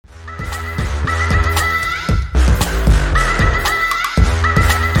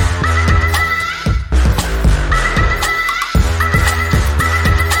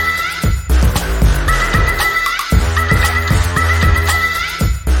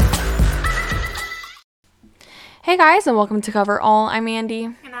Hey guys, and welcome to Cover All. I'm Andy.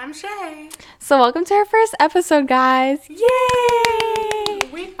 And I'm Shay. So welcome to our first episode, guys. Yay!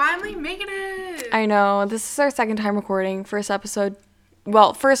 We finally making it. I know, this is our second time recording. First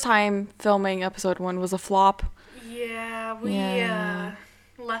time filming episode 1 was a flop. Yeah, we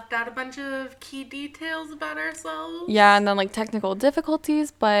left out a bunch of key details about ourselves. Yeah, and then technical difficulties,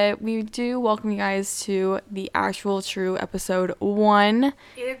 but we do welcome you guys to the actual true episode 1.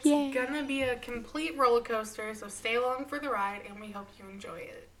 It's gonna be a complete roller coaster, so stay along for the ride, and we hope you enjoy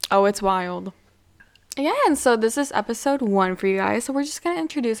it. Oh, it's wild. Yeah, and so this is episode 1 for you guys. So we're just going to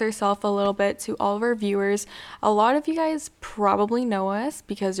introduce ourselves a little bit to all of our viewers. A lot of you guys probably know us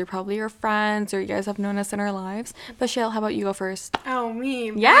because you're probably our friends or you guys have known us in our lives. But Shale, how about you go first? Oh,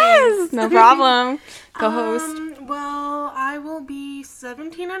 me? Yes! Thanks. No problem. Co-host. Well, I will be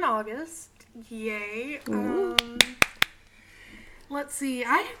 17 in August. Yay. Let's see.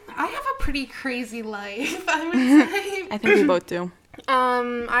 I have a pretty crazy life, I would say. I think we both do.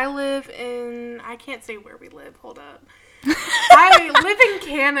 I live in, I can't say where we live, hold up. I live in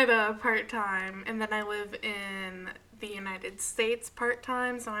Canada part-time, and then I live in the United States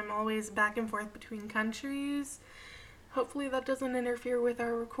part-time, so I'm always back and forth between countries. Hopefully that doesn't interfere with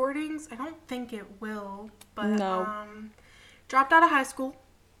our recordings. I don't think it will, but, no. Dropped out of high school.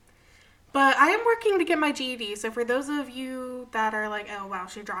 But I am working to get my GED, so for those of you that are like, oh wow,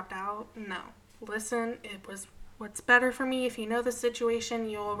 she dropped out, no. Listen, it was what's better for me. If you know the situation,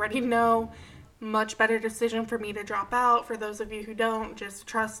 you already know. Much better decision for me to drop out. For those of you who don't, just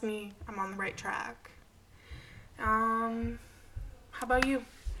trust me, I'm on the right track. How about you?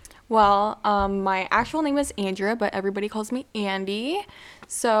 Well, my actual name is Andrea, but everybody calls me Andy.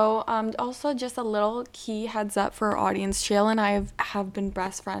 So, also just a little key heads up for our audience. Shale and I have been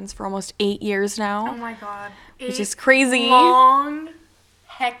best friends for almost 8 years now. Oh my god. Which is crazy. Long,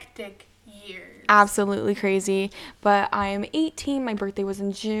 hectic years. Absolutely crazy. But I am 18. My birthday was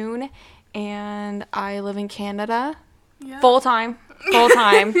in June. And I live in Canada. Yeah. Full time.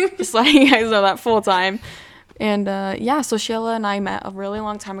 Just letting you guys know that full time. And so Shayla and I met a really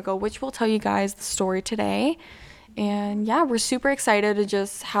long time ago, which we'll tell you guys the story today. And yeah, we're super excited to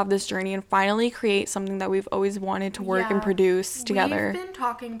just have this journey and finally create something that we've always wanted to work and produce together. We've been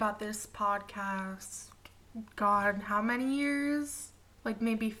talking about this podcast, God, how many years? Like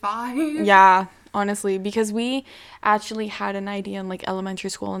maybe 5? Yeah, honestly, because we actually had an idea in elementary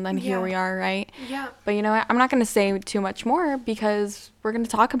school and then here we are, right? Yeah. But you know what? I'm not going to say too much more because we're going to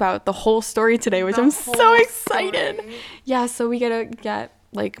talk about the whole story today, which I'm so excited. Story. Yeah, so we got to get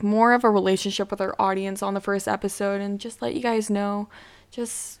more of a relationship with our audience on the first episode and just let you guys know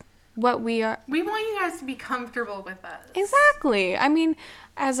just what we are. We want you guys to be comfortable with us. Exactly. I mean,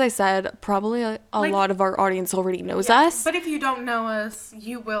 as I said, probably a lot of our audience already knows us. But if you don't know us,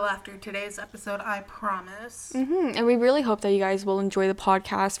 you will after today's episode, I promise. Mm-hmm. And we really hope that you guys will enjoy the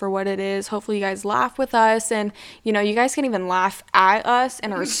podcast for what it is. Hopefully you guys laugh with us. And, you guys can even laugh at us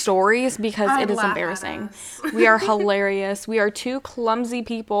and our stories because it is embarrassing. We are hilarious. We are two clumsy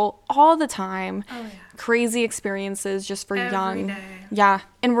people all the time. Oh, yeah. Crazy experiences just for young. Day. Yeah.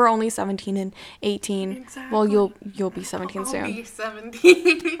 And we're only 17 and 18. Exactly. Well, you'll be 17 soon. I'll be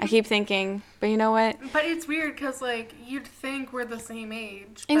 17. I keep thinking, but you know what? But it's weird because, you'd think we're the same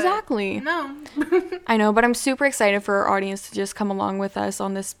age. Exactly. No. I know, but I'm super excited for our audience to just come along with us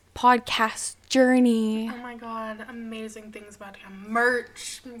on this podcast journey. Oh my god, amazing things about him.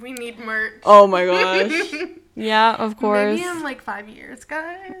 Merch. We need merch. Oh my gosh. Yeah, of course. Maybe in 5 years,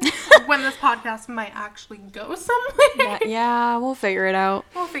 guys. When this podcast might actually go somewhere. Yeah, we'll figure it out.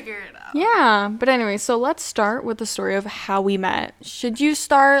 Yeah, but anyway, so let's start with the story of how we met. Should you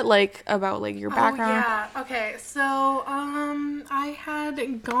start about your background? Oh yeah. Okay, so I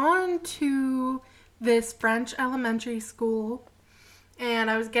had gone to this French elementary school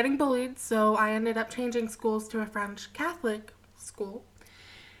and I was getting bullied, so I ended up changing schools to a French Catholic school.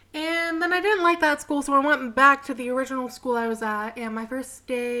 And then I didn't like that school, so I went back to the original school I was at. And my first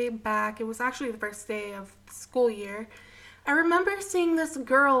day back, it was actually the first day of the school year, I remember seeing this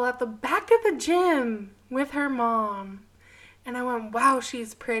girl at the back of the gym with her mom. And I went, wow,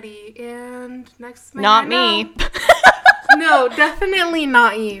 she's pretty. And next thing Not I know, me. No, definitely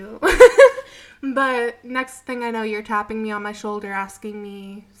not you. But next thing I know, you're tapping me on my shoulder, asking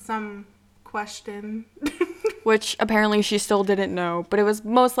me some question. Which apparently she still didn't know, but it was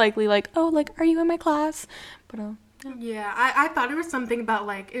most likely are you in my class? But yeah, I thought it was something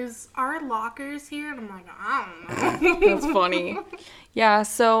about is our lockers here? And I'm like, I don't know. That's funny. Yeah,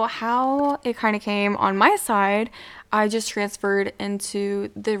 so how it kind of came on my side, I just transferred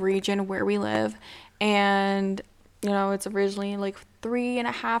into the region where we live, and it's originally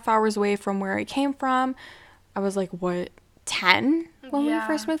 3.5 hours away from where I came from, I was like, what, 10 when we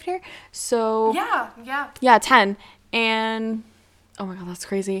first moved here? So yeah, 10. And oh my god, that's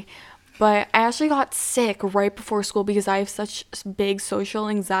crazy. But I actually got sick right before school because I have such big social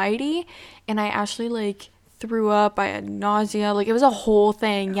anxiety, and I actually like threw up. I had nausea. Like, it was a whole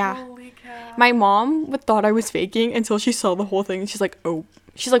thing. Yeah. Holy cow. My mom thought I was faking until she saw the whole thing. She's like, oh.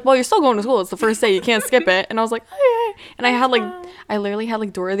 She's like, well, you're still going to school. It's the first day. You can't skip it. And I was like, oh, yeah. And I literally had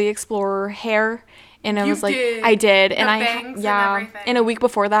like Dora the Explorer hair. And I was like, I did. And and a week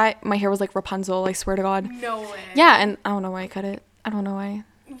before that, my hair was like Rapunzel. I swear to God. No way. Yeah. And I don't know why I cut it. I don't know why.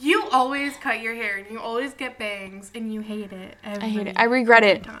 You always cut your hair and you always get bangs and you hate it. I hate it. I regret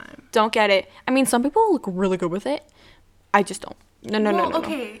it. Time. Don't get it. I mean, some people look really good with it. I just don't. No.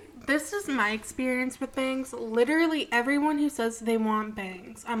 Okay. This is my experience with bangs. Literally everyone who says they want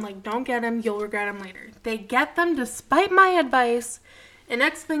bangs, I'm like, don't get them. You'll regret them later. They get them despite my advice. And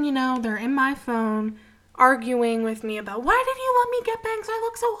next thing you know, they're in my phone arguing with me about, why did you let me get bangs? I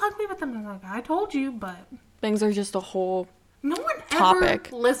look so ugly with them. I'm like, I told you, but... Bangs are just a whole no one topic.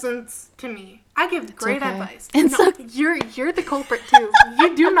 Ever listens to me. I give great advice. And no, you're the culprit too.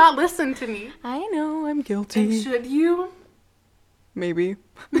 You do not listen to me. I know, I'm guilty. And should you? Maybe.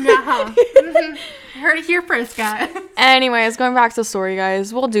 Yeah. Heard it here first, guys. Anyways, going back to the story,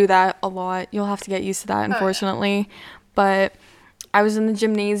 guys. We'll do that a lot. You'll have to get used to that, unfortunately. But I was in the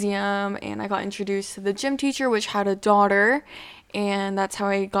gymnasium, and I got introduced to the gym teacher, which had a daughter. And that's how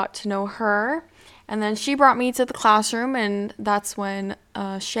I got to know her. And then she brought me to the classroom, and that's when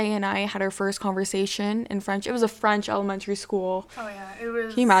Shay and I had our first conversation in French. It was a French elementary school. Oh, yeah. It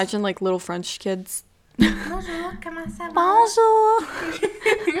was... Can you imagine, like, little French kids? Bonjour, comment ça va? Bonjour.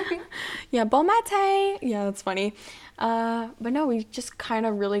 Yeah, bon matin. Yeah, that's funny. But no, we just kind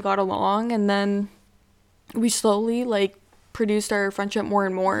of really got along, and then we slowly, like, produced our friendship more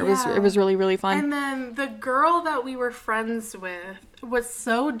and more. Yeah. It was really, really fun. And then the girl that we were friends with was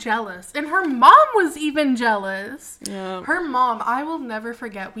so jealous, and her mom was even jealous. Yeah. Her mom, I will never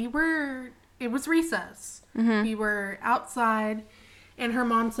forget. It was recess. Mm-hmm. We were outside, and her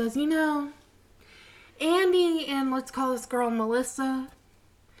mom says, you know, Andy and let's call this girl Melissa.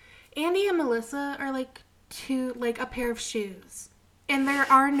 Andy and Melissa are like a pair of shoes, and there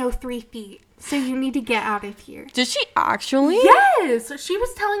are no 3 feet. So you need to get out of here. Did she actually? Yes! She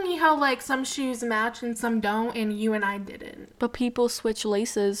was telling me how, like, some shoes match and some don't, and you and I didn't. But people switch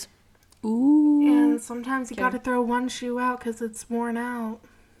laces. Ooh. And sometimes you gotta throw one shoe out because it's worn out.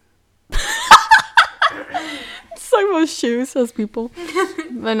 It's like most shoes, says people.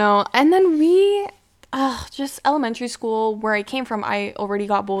 But no. And then just elementary school, where I came from, I already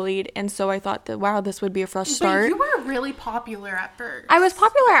got bullied, and so I thought that, wow, this would be a fresh start. But you were really popular at first. I was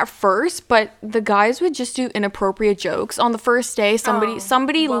popular at first, but the guys would just do inappropriate jokes. On the first day,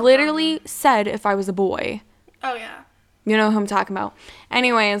 somebody literally said if I was a boy. Oh, yeah. You know who I'm talking about.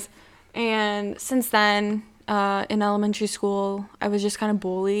 Anyways, and since then, in elementary school, I was just kind of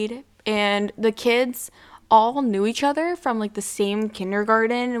bullied, and the kids all knew each other from, like, the same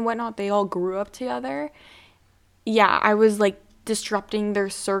kindergarten and whatnot. They all grew up together. Yeah, I was, like, disrupting their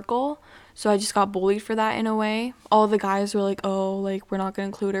circle, so I just got bullied for that in a way. All the guys were like, oh, like, we're not gonna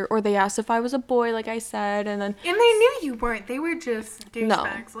include her. Or they asked if I was a boy, like I said, and then... And they knew you weren't. They were just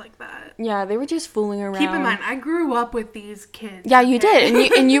douchebags like that. Yeah, they were just fooling around. Keep in mind, I grew up with these kids. Yeah, you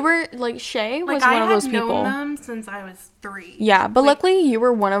did. And you were, like, Shay was one of those people. I had known them since I was 3. Yeah, but luckily you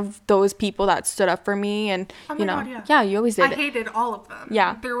were one of those people that stood up for me, and, God, yeah. Yeah, you always did. I hated all of them.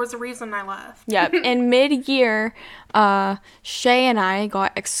 Yeah. There was a reason I left. Yeah, in mid-year, Shay and I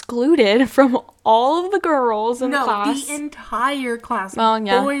got excluded from all of the girls in the class. The entire class. Well,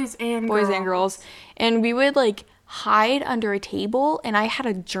 yeah. Boys and girls. And we would, like, hide under a table, and I had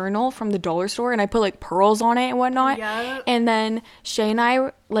a journal from the dollar store, and I put, like, pearls on it and whatnot. Yep. And then Shay and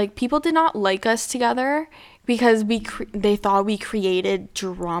I, like, people did not like us together because they thought we created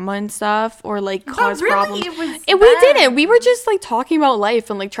drama and stuff, or, like, caused problems. And we didn't. We were just, like, talking about life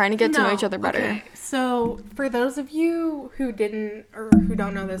and, like, trying to get to know each other better. Okay. So, for those of you who didn't, or who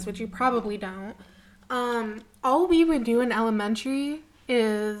don't know this, which you probably don't, all we would do in elementary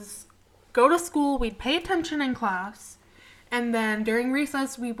is go to school, we'd pay attention in class, and then during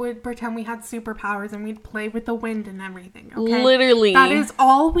recess, we would pretend we had superpowers and we'd play with the wind and everything, okay? Literally. That is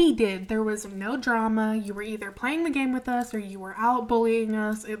all we did. There was no drama. You were either playing the game with us or you were out bullying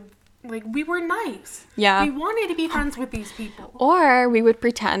us. We were nice. Yeah. We wanted to be friends with these people. Or we would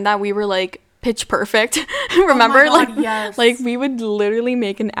pretend that we were, like, Pitch Perfect. Remember? Oh my God, yes. Like, we would literally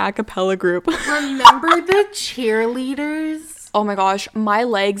make an a cappella group. Remember the cheerleaders? Oh my gosh, my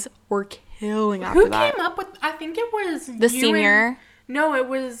legs were killing after that. Who came up with, I think it was the senior. No, it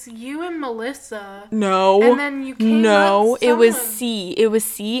was you and Melissa. No. And then you came up it was C. It was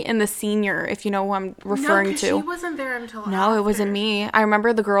C and the senior, if you know who I'm referring to. No, she wasn't there until No, after. It wasn't me. I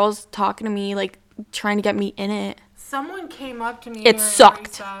remember the girls talking to me, like, trying to get me in it. Someone came up to me. It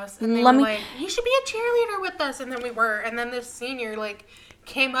sucked. And they were like, you should be a cheerleader with us. And then we were. And then this senior, like,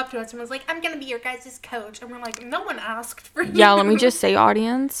 came up to us and was like, I'm going to be your guys' coach. And we're like, no one asked for you. Yeah, let me just say,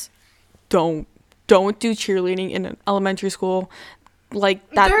 audience, don't do cheerleading in an elementary school. Like,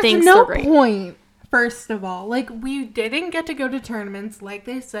 that thing's so great. There's no point, first of all. Like, we didn't get to go to tournaments like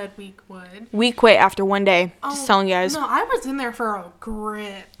they said we would. We quit after one day. Just telling you guys. No, I was in there for a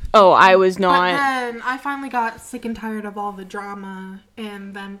grip. Oh, I was not. But then I finally got sick and tired of all the drama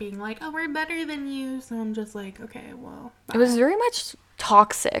and them being like, oh, we're better than you. So I'm just like, okay, well. Bye. It was very much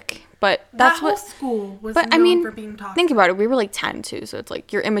toxic, but that's that what whole school was known for being toxic. Think about it. We were like 10 too, so it's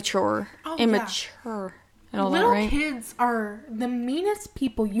like you're immature. Oh, immature. Yeah. And all Little that, right? Kids are the meanest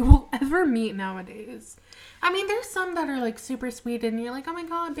people you will ever meet nowadays. I mean, there's some that are like super sweet and you're like, oh my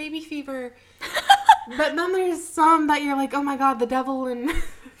god, baby fever. But then there's some that you're like, oh my god, the devil in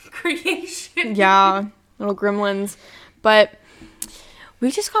creation. Yeah, little gremlins. But we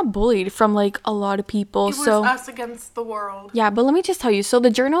just got bullied from like a lot of people. It was us against the world. Yeah, but let me just tell you. So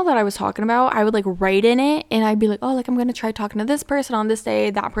the journal that I was talking about, I would like write in it and I'd be like, oh, like I'm going to try talking to this person on this day,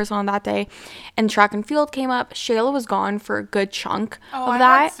 that person on that day. And track and field came up. Shayla was gone for a good chunk of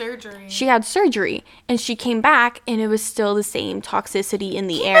that. Had surgery. She had surgery and she came back and it was still the same toxicity in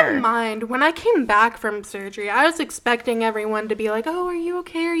the air. Keep in mind, when I came back from surgery, I was expecting everyone to be like, oh, are you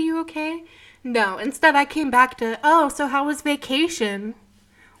okay? Are you okay? No, instead I came back to, oh, so how was vacation?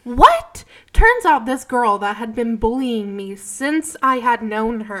 What? Turns out this girl that had been bullying me since I had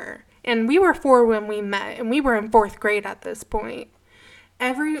known her, and we were 4 when we met, and we were in 4th grade at this point. We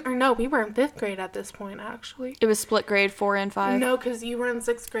were in 5th grade at this point, actually. It was split grade 4 and 5. No, because you were in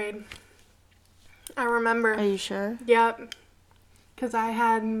 6th grade. I remember. Are you sure? Yep. Because I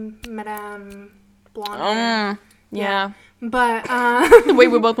had Madame Blonde hair. Yeah. But, the way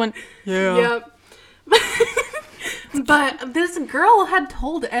we both went, yeah. Yep. But this girl had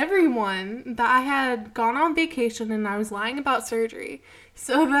told everyone that I had gone on vacation and I was lying about surgery.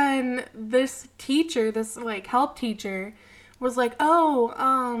 So then this teacher, this like help teacher, was like,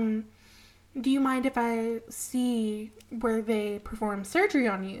 oh, do you mind if I see where they perform surgery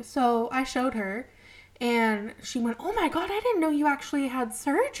on you? So I showed her and she went, oh my god, I didn't know you actually had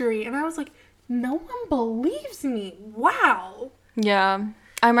surgery. And I was like, no one believes me. Wow. Yeah.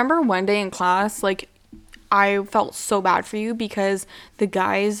 I remember one day in class, like, I felt so bad for you because the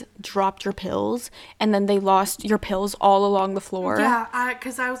guys dropped your pills and then they lost your pills all along the floor. Yeah,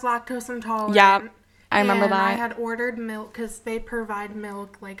 because I was lactose intolerant. Yeah, I remember that. I had ordered milk because they provide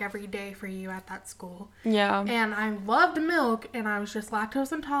milk like every day for you at that school. Yeah. And I loved milk and I was just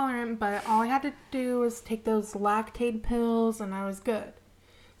lactose intolerant, but all I had to do was take those Lactaid pills and I was good.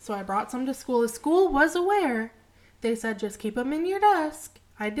 So I brought some to school. The school was aware. They said just keep them in your desk.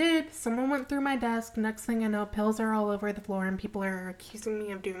 I did. Someone went through my desk. Next thing I know, pills are all over the floor and people are accusing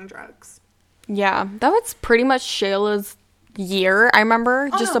me of doing drugs. Yeah, that was pretty much Shayla's year. I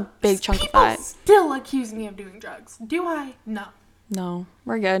remember just a big chunk of that. People still accuse me of doing drugs. Do I? No. No,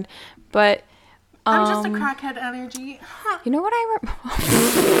 we're good. But I'm just a crackhead energy. You know what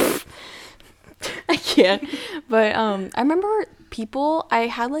I can't. But I remember I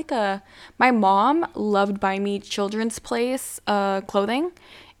had like my mom loved buying me Children's Place clothing,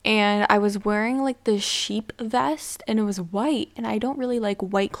 and I was wearing like the sheep vest and it was white, and I don't really like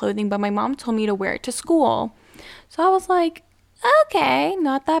white clothing, but my mom told me to wear it to school. So I was like, okay,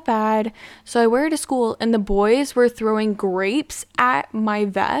 not that bad. So I wear it to school and the boys were throwing grapes at my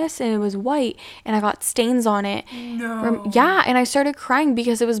vest and it was white and I got stains on it. No. Yeah, and I started crying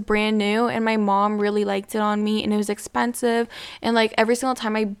because it was brand new and my mom really liked it on me and it was expensive. And like every single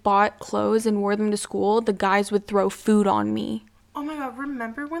time I bought clothes and wore them to school, the guys would throw food on me. Oh my god,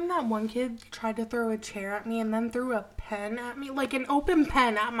 remember when that one kid tried to throw a chair at me and then threw a pen at me? Like an open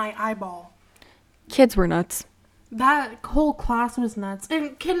pen at my eyeball. Kids were nuts. That whole class was nuts.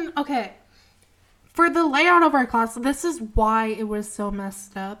 And for the layout of our class, this is why it was so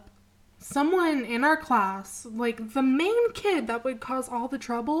messed up. Someone in our class, like the main kid that would cause all the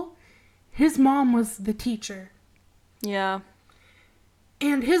trouble, his mom was the teacher. Yeah.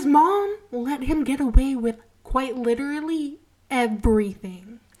 And his mom let him get away with quite literally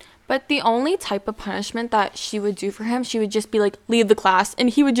everything. But the only type of punishment that she would do for him, she would just be like, leave the class. And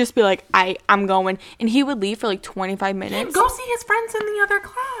he would just be like, I'm going. And he would leave for like 25 minutes. He'd go see his friends in the other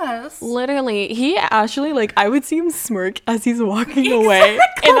class. Literally. He actually, like, I would see him smirk as he's walking away.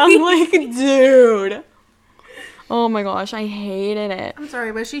 And I'm like, dude. Oh my gosh, I hated it. I'm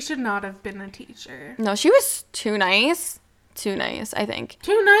sorry, but she should not have been a teacher. No, she was too nice. Too nice, I think.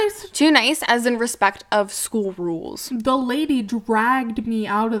 Too nice? Too nice as in respect of school rules. The lady dragged me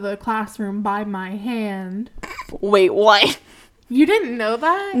out of the classroom by my hand. Wait, what? You didn't know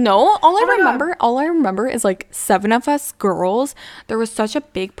that? No, all I remember is like 7 of us girls. There was such a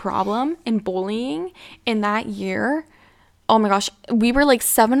big problem in bullying in that year. Oh my gosh, we were like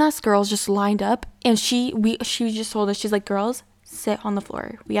 7 of us girls just lined up, and she just told us, she's like, girls, sit on the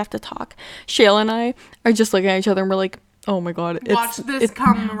floor. We have to talk. Shayla and I are just looking at each other and we're like, oh my god, watch this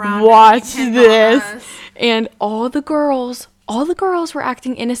come around. Watch this. And all the girls were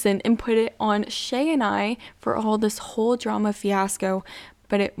acting innocent and put it on Shay and I for all this whole drama fiasco,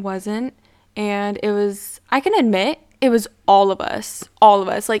 but it wasn't. And it was, I can admit, it was all of us.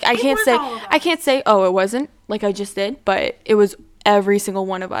 Like, I can't say, oh, it wasn't, like I just did, but it was every single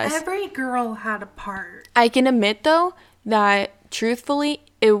one of us. Every girl had a part. I can admit, though, that truthfully,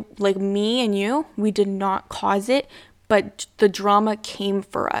 it, like, me and you, we did not cause it, but the drama came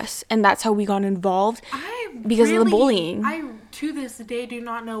for us, and that's how we got involved because of the bullying. I, to this day, do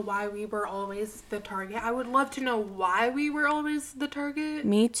not know why we were always the target. I would love to know why we were always the target.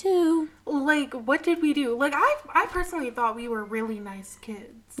 Me too. Like, what did we do? Like, I personally thought we were really nice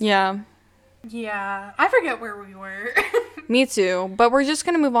kids. Yeah. Yeah. I forget where we were. Me too. But we're just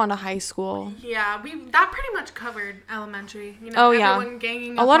going to move on to high school. Yeah. That pretty much covered elementary. You know, everyone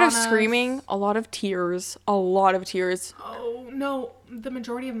ganging up a lot on of screaming, us. a lot of tears. Oh, no. The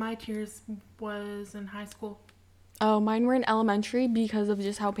majority of my tears was in high school. Oh, mine were in elementary because of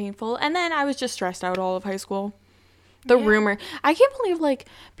just how painful. And then I was just stressed out all of high school. The rumor. I can't believe, like,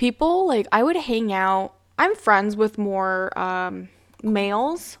 people, like, I would hang out. I'm friends with more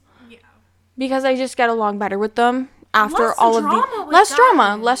males. Yeah. Because I just get along better with them after less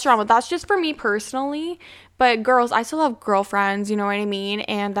drama. That's just for me personally. But girls, I still have girlfriends, you know what I mean?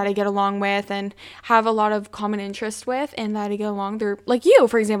 And that I get along with and have a lot of common interest with and that I get along. They're like you,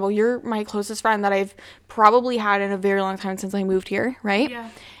 for example, you're my closest friend that I've probably had in a very long time since I moved here, right? Yeah.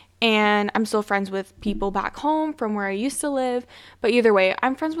 And I'm still friends with people back home from where I used to live. But either way,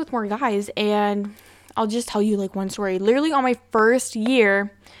 I'm friends with more guys. And I'll just tell you like one story. Literally on my first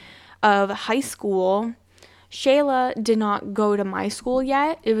year of high school, Shayla did not go to my school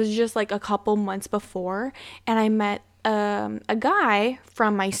yet. It was just like a couple months before. And I met a guy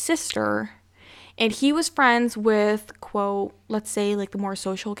from my sister. And he was friends with, quote, let's say like the more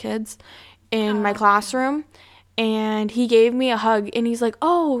social kids in my classroom. And he gave me a hug. And he's like,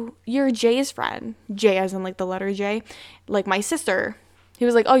 oh, you're Jay's friend. Jay as in like the letter J. Like my sister. He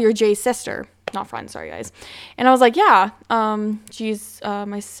was like, oh, you're Jay's sister. Not friend, sorry guys. And I was like, yeah, she's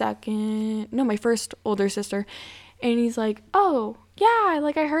my first older sister. And he's like, oh yeah,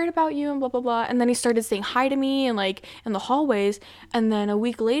 like I heard about you and blah blah blah. And then he started saying hi to me and like in the hallways. And then a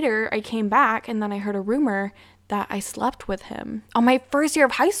week later I came back and then I heard a rumor that I slept with him on my first year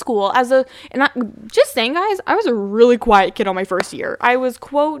of high school just saying guys, I was a really quiet kid on my first year. I was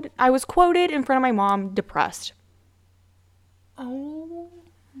quoted in front of my mom depressed. Oh,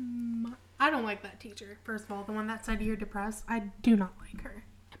 I don't like that teacher. First of all, the one that said you're depressed, I do not like her.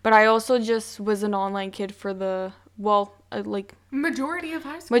 But I also just was an online kid for the, majority of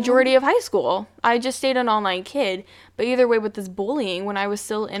high school. I just stayed an online kid. But either way, with this bullying, when I was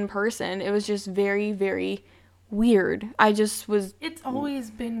still in person, it was just very, very weird. It's always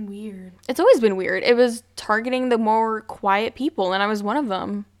been weird. It was targeting the more quiet people, and I was one of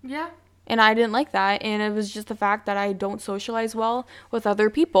them. Yeah. And I didn't like that. And it was just the fact that I don't socialize well with other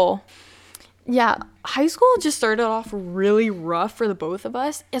people. Yeah, high school just started off really rough for the both of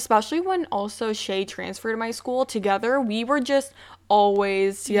us, especially when also Shay transferred to my school. Together, we were just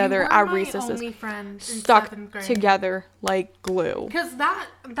always together at recesses. Only friend stuck together like glue. Because that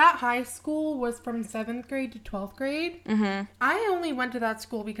high school was from 7th grade to 12th grade. Mm-hmm. I only went to that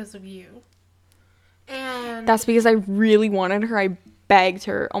school because of you. And that's because I really wanted her. I begged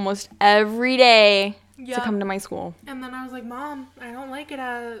her almost every day to come to my school. And then I was like, Mom, I don't like it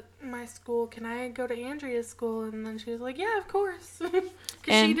at my school. Can I go to Andrea's school? And then she was like, yeah, of course. Because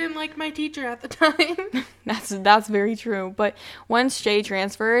she didn't like my teacher at the time. That's very true. But once Shay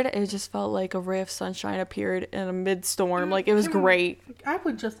transferred, it just felt like a ray of sunshine appeared in a mid-storm. Like, it was great. I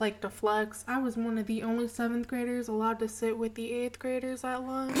would just like to flex. I was one of the only 7th graders allowed to sit with the 8th graders at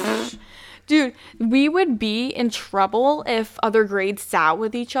lunch. Dude, we would be in trouble if other grades sat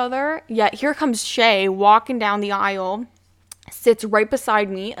with each other. Yet here comes Shay walking down the aisle, sits right beside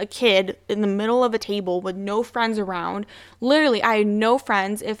me, a kid in the middle of a table with no friends around. Literally, I had no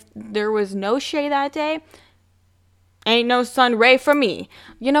friends. If there was no Shay that day, ain't no sun ray for me.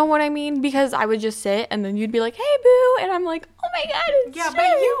 You know what I mean? Because I would just sit and then you'd be like, hey, boo. And I'm like, oh my God, it's Yeah, Shay.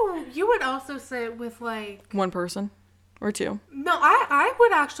 but you would also sit with like... One person or two. No, I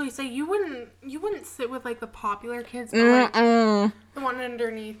would actually say you wouldn't sit with like the popular kids, but like the one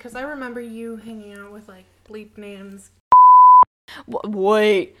underneath. Because I remember you hanging out with like bleep names.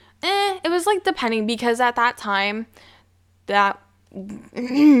 Wait. It was like depending, because at that time, that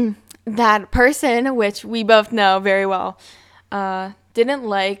that person, which we both know very well, didn't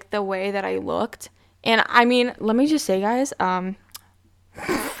like the way that I looked. And I mean, let me just say, guys, I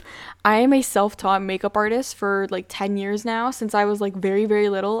am a self-taught makeup artist for like 10 years now. Since I was like very, very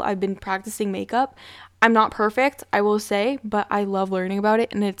little, I've been practicing makeup. I'm not perfect, I will say, but I love learning about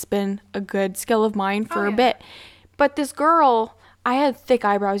it, and it's been a good skill of mine for a bit. But this girl, I had thick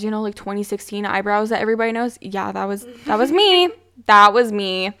eyebrows, you know, like 2016 eyebrows that everybody knows. Yeah, that was me. That was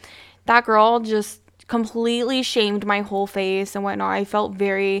me. That girl just completely shamed my whole face and whatnot. I felt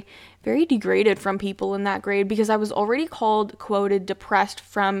very, very degraded from people in that grade because I was already quoted depressed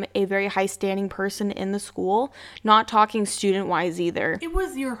from a very high standing person in the school, not talking student wise either. It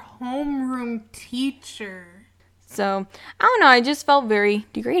was your homeroom teacher. So, I don't know, I just felt very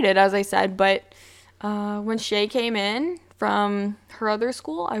degraded, as I said, but when Shay came in from her other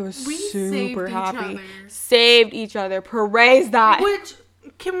school, I was super happy. Saved each other. Praise that. Which,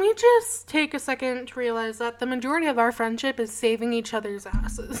 can we just take a second to realize that the majority of our friendship is saving each other's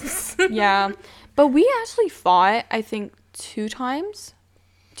asses? Yeah. But we actually fought, I think, two times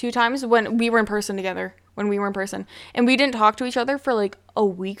when we were in person together. And we didn't talk to each other for like a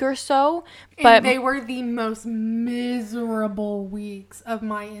week or so. But and they were the most miserable weeks of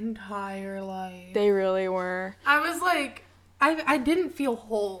my entire life. They really were. I was like, I didn't feel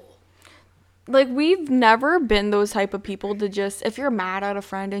whole. Like, we've never been those type of people to just, if you're mad at a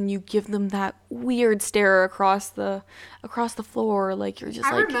friend and you give them that weird stare across the floor, like, you're just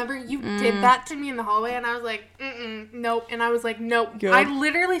I like... remember you did that to me in the hallway, and I was like, nope. And I was like, nope. Good. I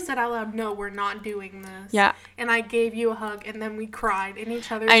literally said out loud, no, we're not doing this. Yeah. And I gave you a hug, and then we cried in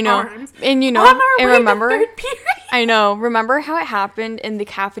each other's arms. And you know, on our and way remember, to third period. I know. Remember how it happened in the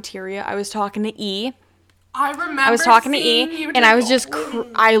cafeteria? I was talking to E. I was talking to E, and I was just,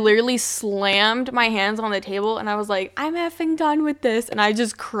 I literally slammed my hands on the table, and I was like, I'm effing done with this, and I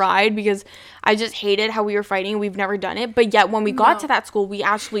just cried because I just hated how we were fighting. We've never done it, but yet when we got to that school, we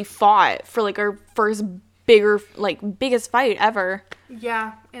actually fought for, like, our first biggest fight ever.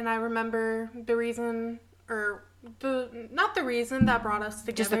 Yeah, and I remember the reason, or not the reason that brought us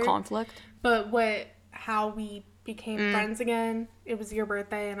together. Just the conflict. But how we became friends again. It was your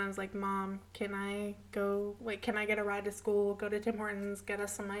birthday, and I was like, Mom, can I get a ride to school, go to Tim Hortons, get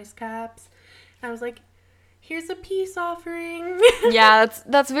us some ice caps? And I was like, here's a peace offering. Yeah,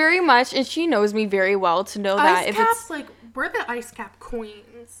 that's very much, and she knows me very well to know that ice caps, like, we're the ice cap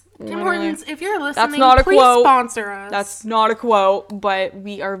queens. Tim Hortons, if you're listening, that's not a please quote. Sponsor us. That's not a quote, but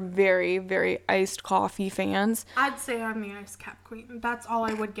we are very, very iced coffee fans. I'd say I'm the ice cap queen. That's all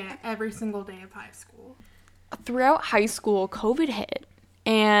I would get every single day of high school. Throughout high school, COVID hit,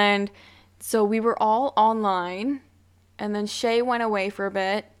 and so we were all online, and then Shay went away for a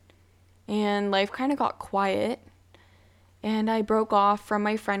bit, and life kind of got quiet, and I broke off from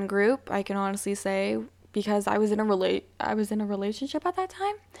my friend group, I can honestly say, because I was in a relationship at that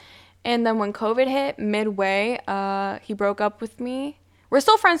time. And then when COVID hit midway, he broke up with me. We're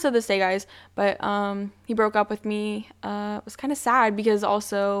still friends to this day, guys, but he broke up with me. It was kind of sad because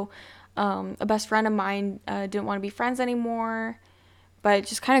also a best friend of mine didn't want to be friends anymore, but it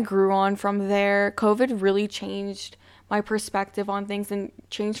just kind of grew on from there. COVID really changed my perspective on things and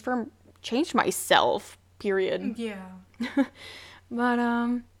changed myself, period. Yeah. But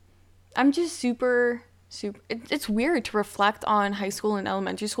I'm just super it's weird to reflect on high school and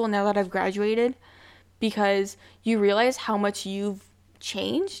elementary school now that I've graduated, because you realize how much you've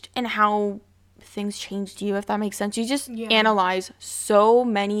changed and how things changed you, if that makes sense. You just analyze so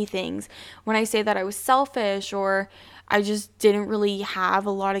many things. When I say that I was selfish or I just didn't really have a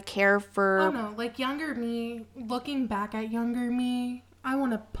lot of care for... Oh no, like younger me, looking back at younger me, I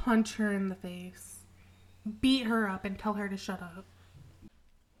want to punch her in the face, beat her up, and tell her to shut up.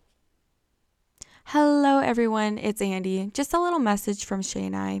 Hello everyone, it's Andy. Just a little message from Shay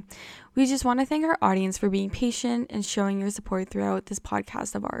and I. We just want to thank our audience for being patient and showing your support throughout this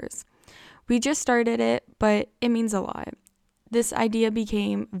podcast of ours. We just started it, but it means a lot. This idea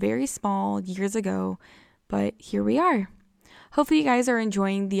became very small years ago, but here we are. Hopefully you guys are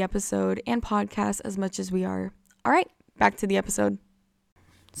enjoying the episode and podcast as much as we are. All right, back to the episode.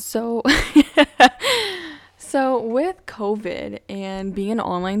 So with COVID and being an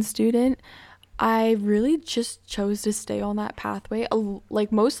online student, I really just chose to stay on that pathway.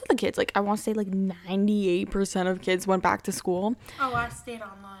 Like most of the kids, like I want to say like 98% of kids went back to school. Oh, I stayed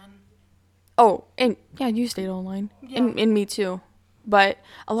online. Oh, and yeah, you stayed online. Yeah. And me too. But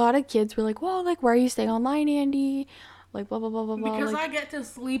a lot of kids were like, well, like, why are you staying online, Andy? Like, blah, blah, blah, blah, blah. Because like, I get to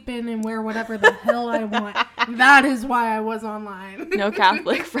sleep in and wear whatever the hell I want. That is why I was online. No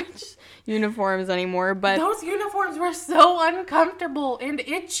Catholic French uniforms anymore, but... Those uniforms were so uncomfortable and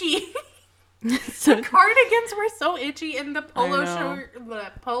itchy. So, the cardigans were so itchy, and the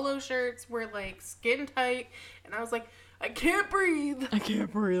polo shirts were like skin tight, and I was like, I can't breathe.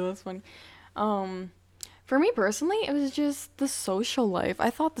 That's funny. For me personally, it was just the social life. I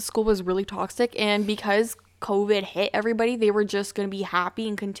thought the school was really toxic, and because COVID hit everybody, they were just going to be happy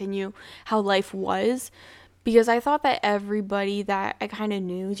and continue how life was, because I thought that everybody that I kind of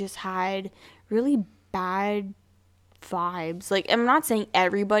knew just had really bad vibes. Like, I'm not saying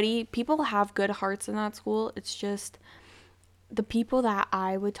everybody, people have good hearts in that school. It's just the people that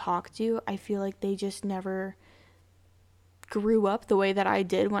I would talk to, I feel like they just never grew up the way that I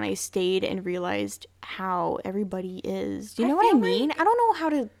did when I stayed and realized how everybody is. Do you know what I mean? Like, I don't know how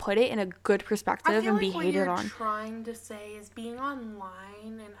to put it in a good perspective and be hated on. What you're trying to say is being online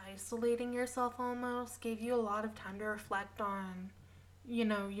and isolating yourself almost gave you a lot of time to reflect on, you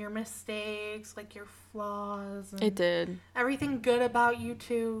know, your mistakes, like your flaws. And it did. Everything good about you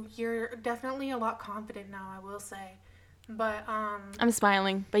too. You're definitely a lot confident now, I will say. But I'm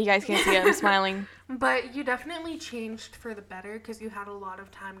smiling, but you guys can't see it. I'm smiling. But you definitely changed for the better because you had a lot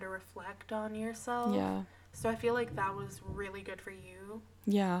of time to reflect on yourself. Yeah. So I feel like that was really good for you.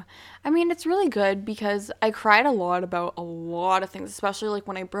 Yeah. I mean, it's really good because I cried a lot about a lot of things, especially like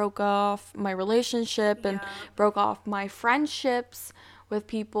when I broke off my relationship and broke off my friendships with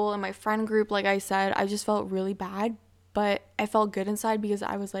people in my friend group. Like I said, I just felt really bad. But I felt good inside because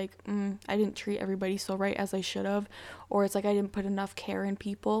I was like, I didn't treat everybody so right as I should have. Or it's like I didn't put enough care in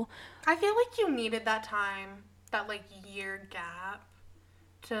people. I feel like you needed that time, that like year gap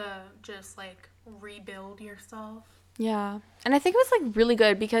to just like rebuild yourself. Yeah. And I think it was like really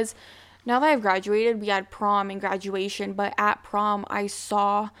good because now that I've graduated, we had prom and graduation. But at prom, I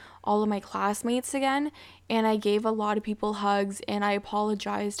saw all of my classmates again. And I gave a lot of people hugs. And I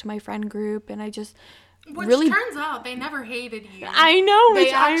apologized to my friend group. And I just... Which really turns out they never hated you. I know.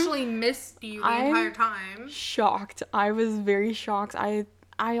 They actually missed you the entire time. Shocked. I was very shocked. I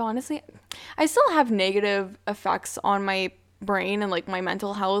honestly, I still have negative effects on my brain and like my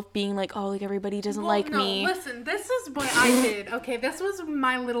mental health, being like, oh, like everybody doesn't like me. Listen, this is what I did. Okay, this was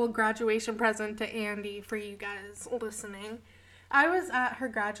my little graduation present to Andy for you guys listening. I was at her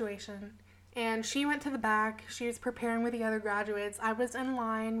graduation. And she went to the back. She was preparing with the other graduates. I was in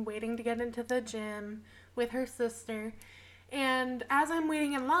line waiting to get into the gym with her sister. And as I'm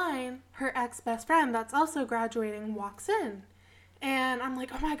waiting in line, her ex-best friend that's also graduating walks in. And I'm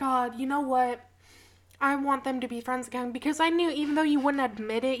like, oh my God, you know what? I want them to be friends again. Because I knew even though you wouldn't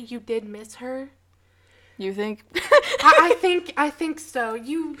admit it, you did miss her. You think? I think so.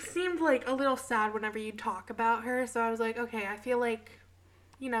 You seemed like a little sad whenever you talk about her. So I was like, okay, I feel like...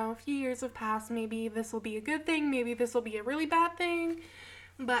 You know, a few years have passed. Maybe this will be a good thing. Maybe this will be a really bad thing.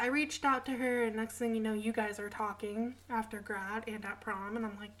 But I reached out to her, and next thing you know, you guys are talking after grad and at prom. And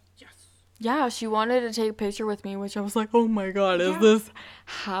I'm like, yes. Yeah, she wanted to take a picture with me, which I was like, oh my God, is this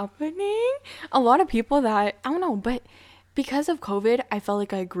happening? A lot of people that, I don't know, but because of COVID, I felt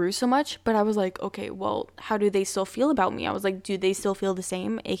like I grew so much. But I was like, okay, well, how do they still feel about me? I was like, do they still feel the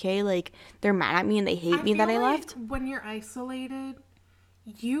same? AKA, like, they're mad at me and they hate me that I left? When you're isolated...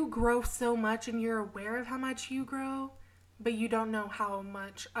 You grow so much and you're aware of how much you grow, but you don't know how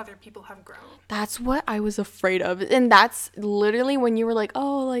much other people have grown. That's what I was afraid of. And that's literally when you were like,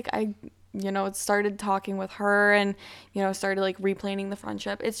 oh, like I, started talking with her and, started like replanning the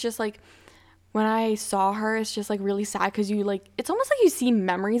friendship. It's just like when I saw her, it's just like really sad because you like, it's almost like you see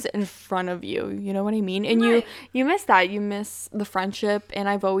memories in front of you. You know what I mean? And you miss that. You miss the friendship, and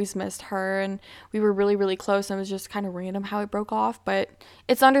I've always missed her, and we were really, really close, and it was just kind of random how it broke off, but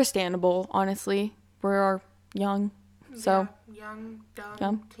it's understandable, honestly. We're young, so. Yeah,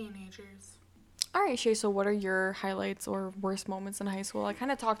 dumb teenagers. All right, Shay, so what are your highlights or worst moments in high school? I kind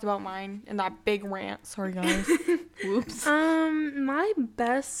of talked about mine in that big rant. Sorry, guys. Whoops. My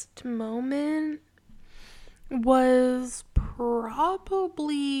best moment was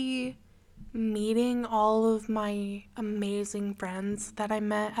probably meeting all of my amazing friends that I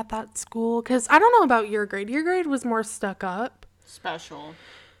met at that school. Because I don't know about your grade. Your grade was more stuck up. Special.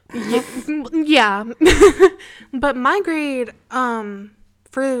 Yeah. But my grade,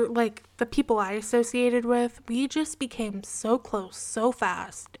 for, like, the people I associated with, we just became so close so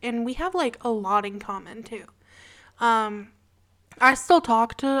fast. And we have, like, a lot in common, too. I still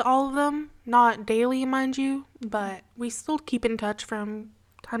talk to all of them. Not daily, mind you. But we still keep in touch from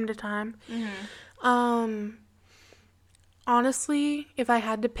time to time. Mm-hmm. Honestly, if I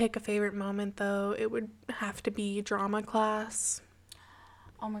had to pick a favorite moment, though, it would have to be drama class.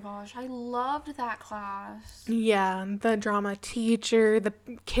 Oh my gosh, I loved that class. Yeah, the drama teacher, the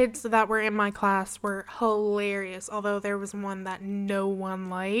kids that were in my class were hilarious, although there was one that no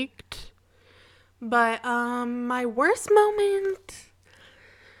one liked. But my worst moment,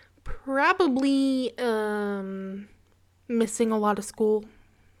 probably missing a lot of school,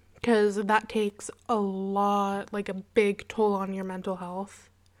 because that takes a lot, like a big toll on your mental health.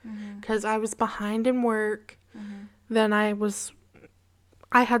 Because I was behind in work, then I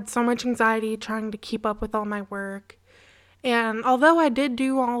had so much anxiety trying to keep up with all my work. And although I did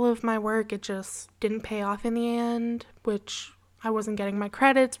do all of my work, it just didn't pay off in the end, which I wasn't getting my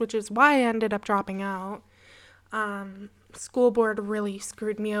credits, which is why I ended up dropping out. School board really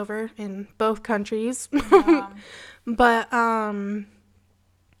screwed me over in both countries. Yeah. But,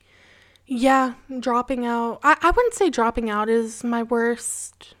 yeah, dropping out. I wouldn't say dropping out is my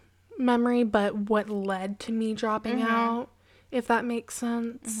worst memory, but what led to me dropping out, if that makes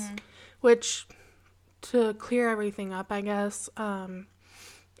sense. Which, to clear everything up, I guess,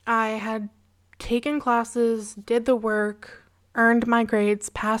 I had taken classes, did the work, earned my grades,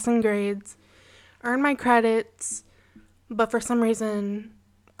 passing grades, earned my credits, but for some reason,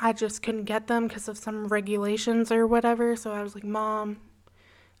 I just couldn't get them because of some regulations or whatever. So I was like, Mom,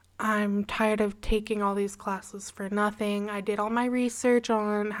 I'm tired of taking all these classes for nothing. I did all my research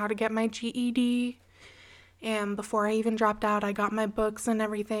on how to get my GED. And before I even dropped out, I got my books and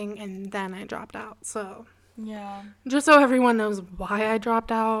everything, and then I dropped out. So, yeah. Just so everyone knows why I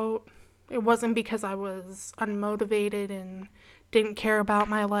dropped out, it wasn't because I was unmotivated and didn't care about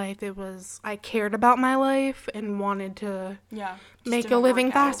my life. It was I cared about my life and wanted to make a living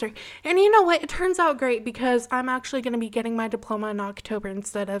faster. And you know what? It turns out great because I'm actually going to be getting my diploma in October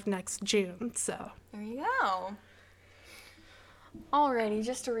instead of next June. So, there you go. Alrighty,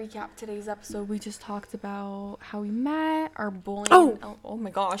 just to recap today's episode, we just talked about how we met, our bullying. Oh my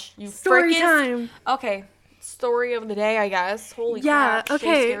gosh, you story time. Okay, story of the day, I guess. Holy crap,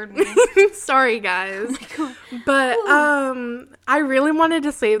 okay. She scared me. Sorry, guys. Oh but I really wanted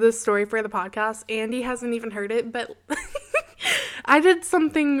to save this story for the podcast. Andy hasn't even heard it, but I did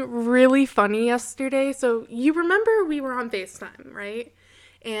something really funny yesterday. So you remember we were on FaceTime, right?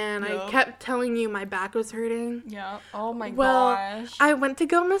 And I kept telling you my back was hurting. Yeah. Oh my gosh. I went to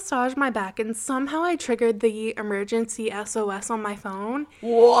go massage my back and somehow I triggered the emergency SOS on my phone.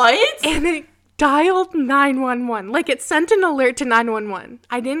 What? And it dialed 911. Like it sent an alert to 911.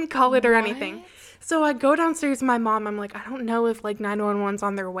 I didn't call it or anything. So I go downstairs to my mom. I'm like, I don't know if like 911's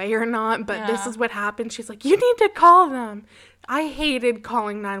on their way or not, but this is what happened. She's like, you need to call them. I hated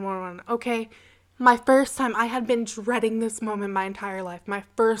calling 911. Okay. My first time, I had been dreading this moment my entire life. My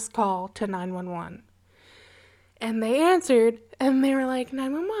first call to 911. And they answered, and they were like,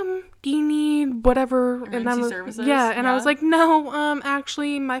 911, do you need whatever? Emergency services? Yeah, and I was like, no,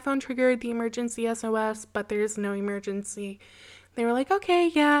 actually, my phone triggered the emergency SOS, but there's no emergency. They were like,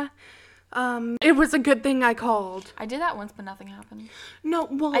 okay, yeah. It was a good thing I called. I did that once, but nothing happened. No,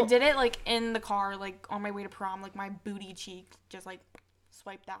 well. I did it, like, in the car, like, on my way to prom, like, my booty cheek just, like,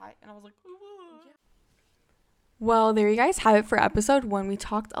 swiped that, and I was like, ooh. Well, there you guys have it for episode 1. We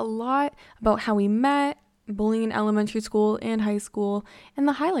talked a lot about how we met, bullying in elementary school and high school, and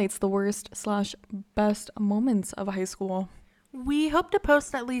the highlights, the worst/best moments of high school. We hope to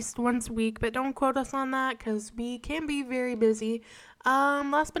post at least once a week, but don't quote us on that because we can be very busy.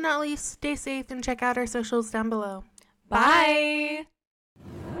 Last but not least, stay safe and check out our socials down below. Bye!